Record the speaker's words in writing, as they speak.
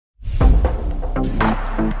I'm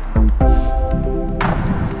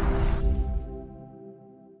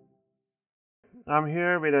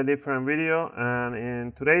here with a different video, and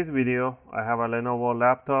in today's video I have a Lenovo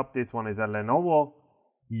laptop. This one is a Lenovo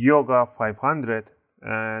Yoga 500,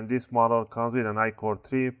 and this model comes with an iCore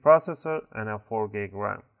 3 processor and a 4 gig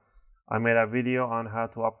RAM. I made a video on how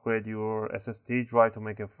to upgrade your SSD drive to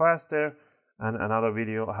make it faster, and another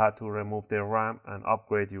video how to remove the RAM and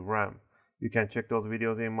upgrade your RAM. You can check those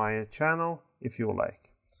videos in my channel if you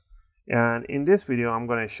like. And in this video, I'm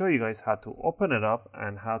going to show you guys how to open it up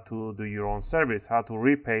and how to do your own service, how to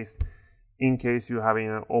repaste in case you're having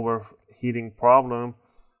an overheating problem.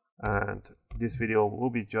 And this video will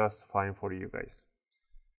be just fine for you guys.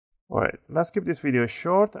 All right, let's keep this video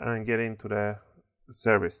short and get into the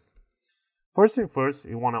service. First thing first,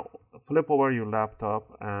 you want to flip over your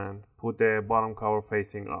laptop and put the bottom cover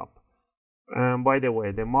facing up. And by the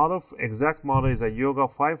way, the exact model is a Yoga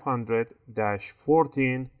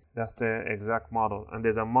 500-14. That's the exact model, and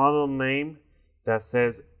there's a model name that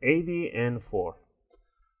says ADN4. All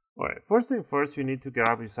right, first thing first, you need to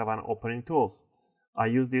grab yourself an opening tools. I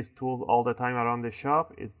use these tools all the time around the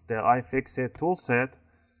shop. It's the UFIXTEK tool set,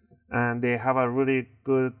 and they have a really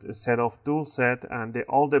good set of tool set, and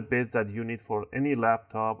all the bits that you need for any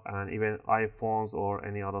laptop and even iPhones or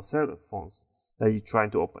any other cell phones that you're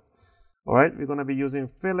trying to open. All right, we're going to be using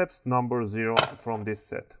Phillips number 0 from this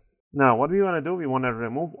set. Now, what we want to do, we want to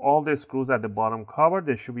remove all the screws at the bottom cover.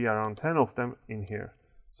 There should be around 10 of them in here.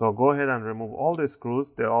 So go ahead and remove all the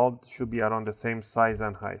screws. They all should be around the same size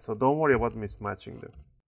and height. So don't worry about mismatching them.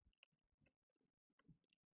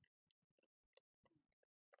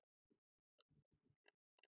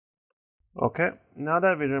 Okay, now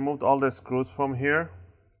that we removed all the screws from here,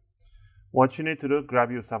 what you need to do,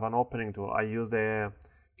 grab yourself an opening tool. I use the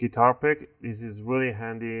guitar pick. This is really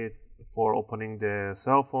handy for opening the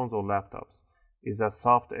cell phones or laptops. It's a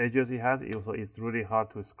soft edges it has, so it's really hard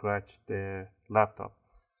to scratch the laptop.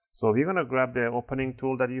 So we're going to grab the opening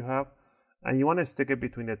tool that you have, and you want to stick it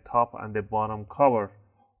between the top and the bottom cover,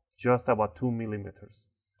 just about 2 millimeters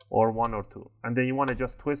or 1 or 2. And then you want to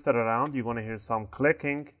just twist it around. You're going to hear some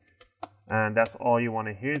clicking, and that's all you want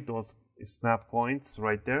to hear, those snap points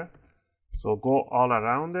right there. So go all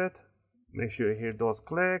around it. Make sure you hear those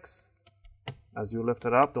clicks. As you lift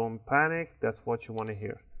it up, don't panic. That's what you want to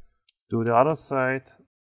hear. Do the other side.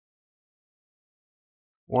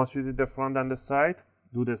 Once you do the front and the side,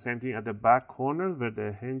 do the same thing at the back corners where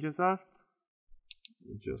the hinges are.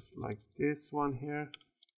 Just like this one here.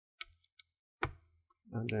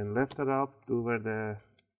 And then lift it up, do where the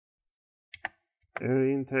air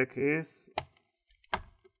intake is,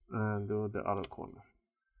 and do the other corner.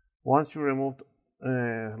 Once you removed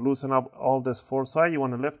loosen up all this four sides, you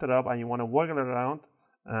want to lift it up and you want to wiggle it around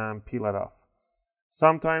and peel it off.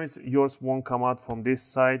 Sometimes yours won't come out from this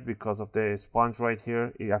side because of the sponge right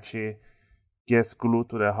here. It actually gets glued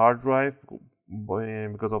to the hard drive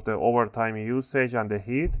because of the overtime usage and the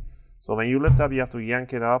heat. So when you lift up, you have to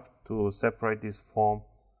yank it up to separate this foam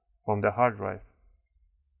from the hard drive.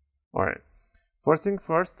 All right. First thing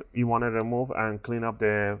first, you want to remove and clean up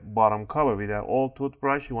the bottom cover with an old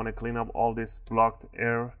toothbrush. You want to clean up all these blocked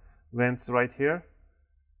air vents right here.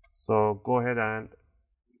 So go ahead and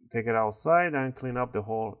take it outside and clean up the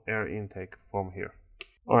whole air intake from here.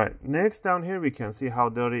 All right, next down here we can see how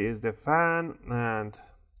dirty is the fan, and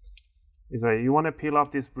you want to peel off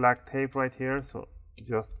this black tape right here. So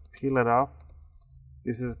just peel it off.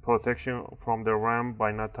 This is protection from the RAM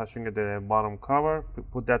by not touching the bottom cover.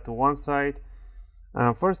 Put that to one side.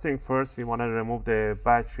 First thing first, we want to remove the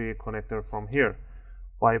battery connector from here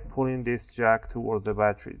by pulling this jack towards the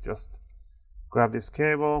battery. Just grab this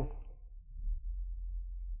cable.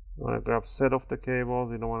 You want to grab a set of the cables.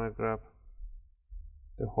 You don't want to grab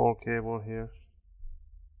the whole cable here.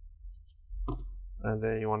 And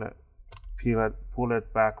then you want to pull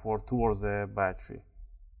it backward towards the battery.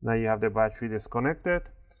 Now you have the battery disconnected.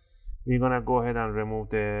 We're going to go ahead and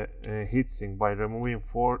remove the heatsink by removing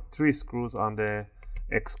 3 screws on the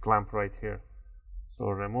X clamp right here. So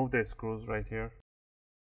remove the screws right here.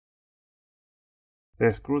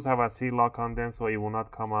 The screws have a C-lock on them, so it will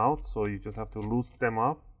not come out. So you just have to loosen them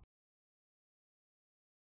up.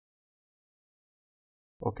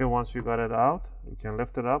 Okay, once you got it out, you can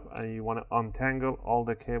lift it up and you want to untangle all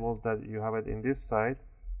the cables that you have it in this side.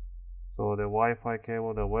 So the Wi-Fi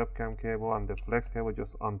cable, the webcam cable, and the flex cable,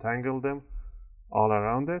 just untangle them all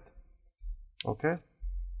around it. Okay.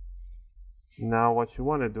 Now what you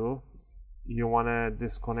want to do, you want to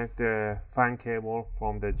disconnect the fan cable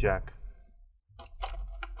from the jack.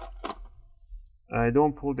 I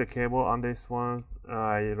don't pull the cable on this one.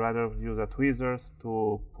 I rather use a tweezers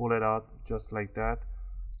to pull it out just like that.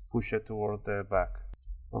 Push it towards the back.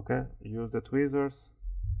 Okay, use the tweezers.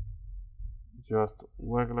 Just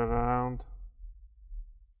wiggle it around.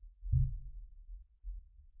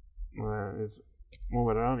 Move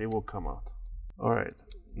it around, it will come out. Alright,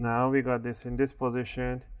 now we got this in this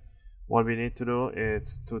position. What we need to do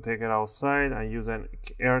is to take it outside and use an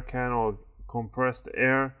air can or compressed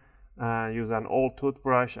air and use an old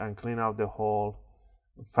toothbrush and clean out the whole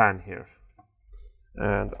fan here.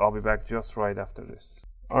 And I'll be back just right after this.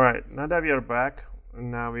 Alright, now that we are back,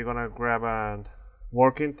 now we're gonna grab a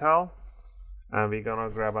working towel and we're gonna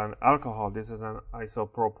grab an alcohol. This is an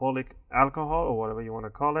isopropylic alcohol or whatever you want to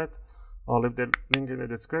call it. I'll leave the link in the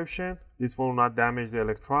description. This will not damage the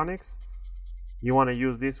electronics. You want to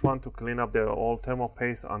use this one to clean up the old thermal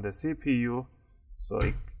paste on the CPU, so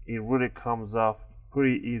it really comes off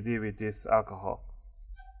pretty easy with this alcohol.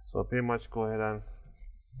 So pretty much go ahead and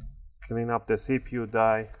clean up the CPU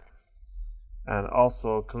die and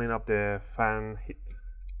also clean up the fan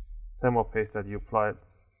thermal paste that you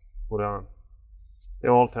put on. The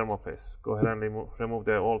old thermal paste. Go ahead and remove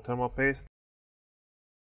the old thermal paste.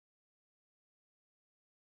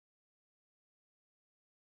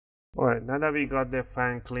 Alright, now that we got the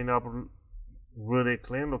fan cleaned up really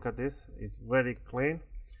clean, look at this, it's very clean.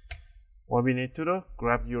 What we need to do,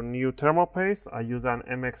 grab your new thermal paste. I use an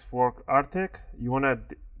MX4 Arctic. You want to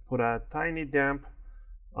put a tiny damp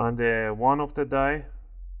on the one of the die,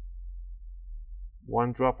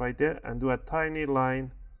 one drop right there, and do a tiny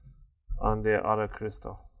line on the other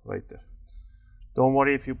crystal right there. Don't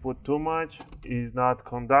worry if you put too much, it's not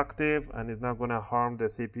conductive and it's not going to harm the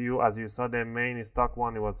CPU. As you saw, the main stock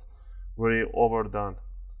one, it was really overdone.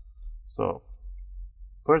 So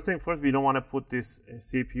first thing first, we don't want to put this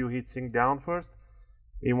CPU heatsink down first.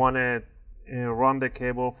 We want to run the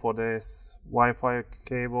cable for this Wi-Fi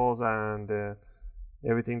cables and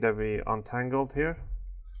everything that we untangled here.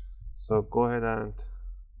 So go ahead and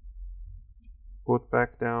put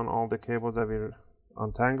back down all the cables that we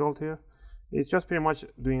untangled here. It's just pretty much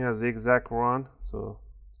doing a zigzag run. So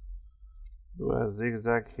do a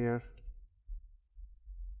zigzag here.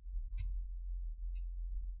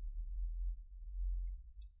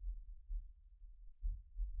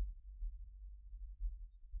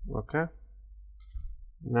 Okay.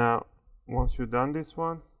 Now, once you've done this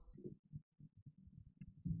one,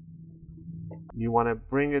 you want to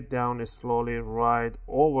bring it down slowly right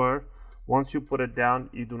over. Once you put it down,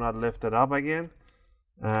 you do not lift it up again.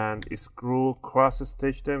 And screw, cross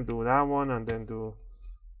stitch them, do that one and then do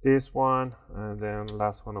this one and then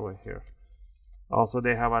last one over here. Also,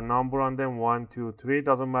 they have a number on them, 1, 2, 3.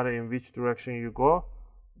 Doesn't matter in which direction you go.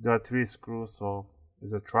 There are 3 screws, so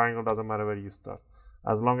it's a triangle, doesn't matter where you start,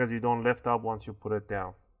 as long as you don't lift up once you put it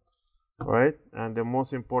down. All right, and the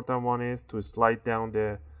most important one is to slide down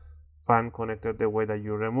the fan connector the way that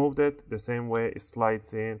you removed it, the same way it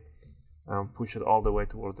slides in, and push it all the way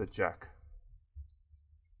towards the jack.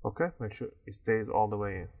 Okay, make sure it stays all the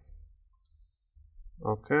way in.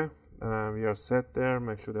 Okay, we are set there.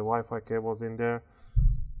 Make sure the Wi-Fi cable's in there.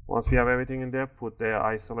 Once we have everything in there, put the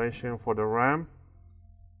isolation for the RAM.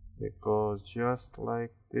 It goes just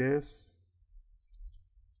like this.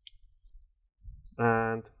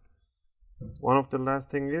 And one of the last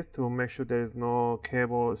thing is to make sure there is no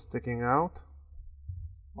cable sticking out.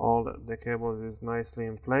 All the cables is nicely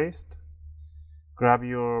in place. Grab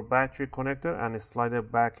your battery connector and slide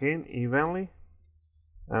it back in evenly,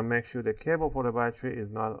 and make sure the cable for the battery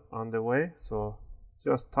is not on the way. So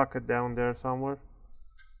just tuck it down there somewhere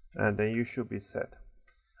and then you should be set.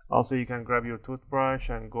 Also, you can grab your toothbrush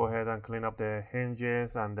and go ahead and clean up the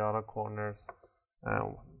hinges and the other corners.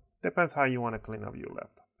 Depends how you want to clean up your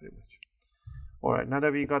laptop, pretty much. Alright, now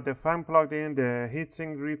that we got the fan plugged in, the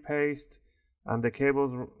heatsink repaste, and the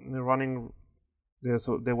cables running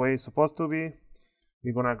the way it's supposed to be,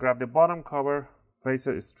 we're going to grab the bottom cover, place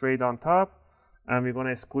it straight on top, and we're going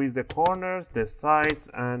to squeeze the corners, the sides,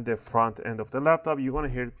 and the front end of the laptop. You're going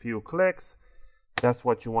to hear a few clicks. That's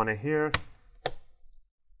what you want to hear.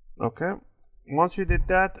 Okay. Once you did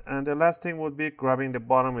that, and the last thing would be grabbing the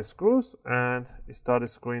bottom screws and start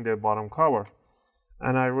screwing the bottom cover.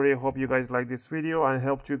 And I really hope you guys like this video and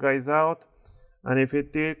helped you guys out. And if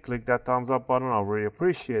it did, click that thumbs up button. I'll really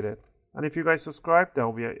appreciate it. And if you guys subscribe, that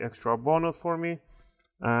will be an extra bonus for me.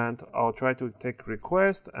 And I'll try to take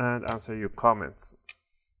requests and answer your comments.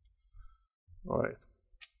 Alright.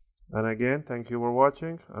 And again, thank you for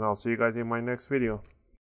watching, and I'll see you guys in my next video.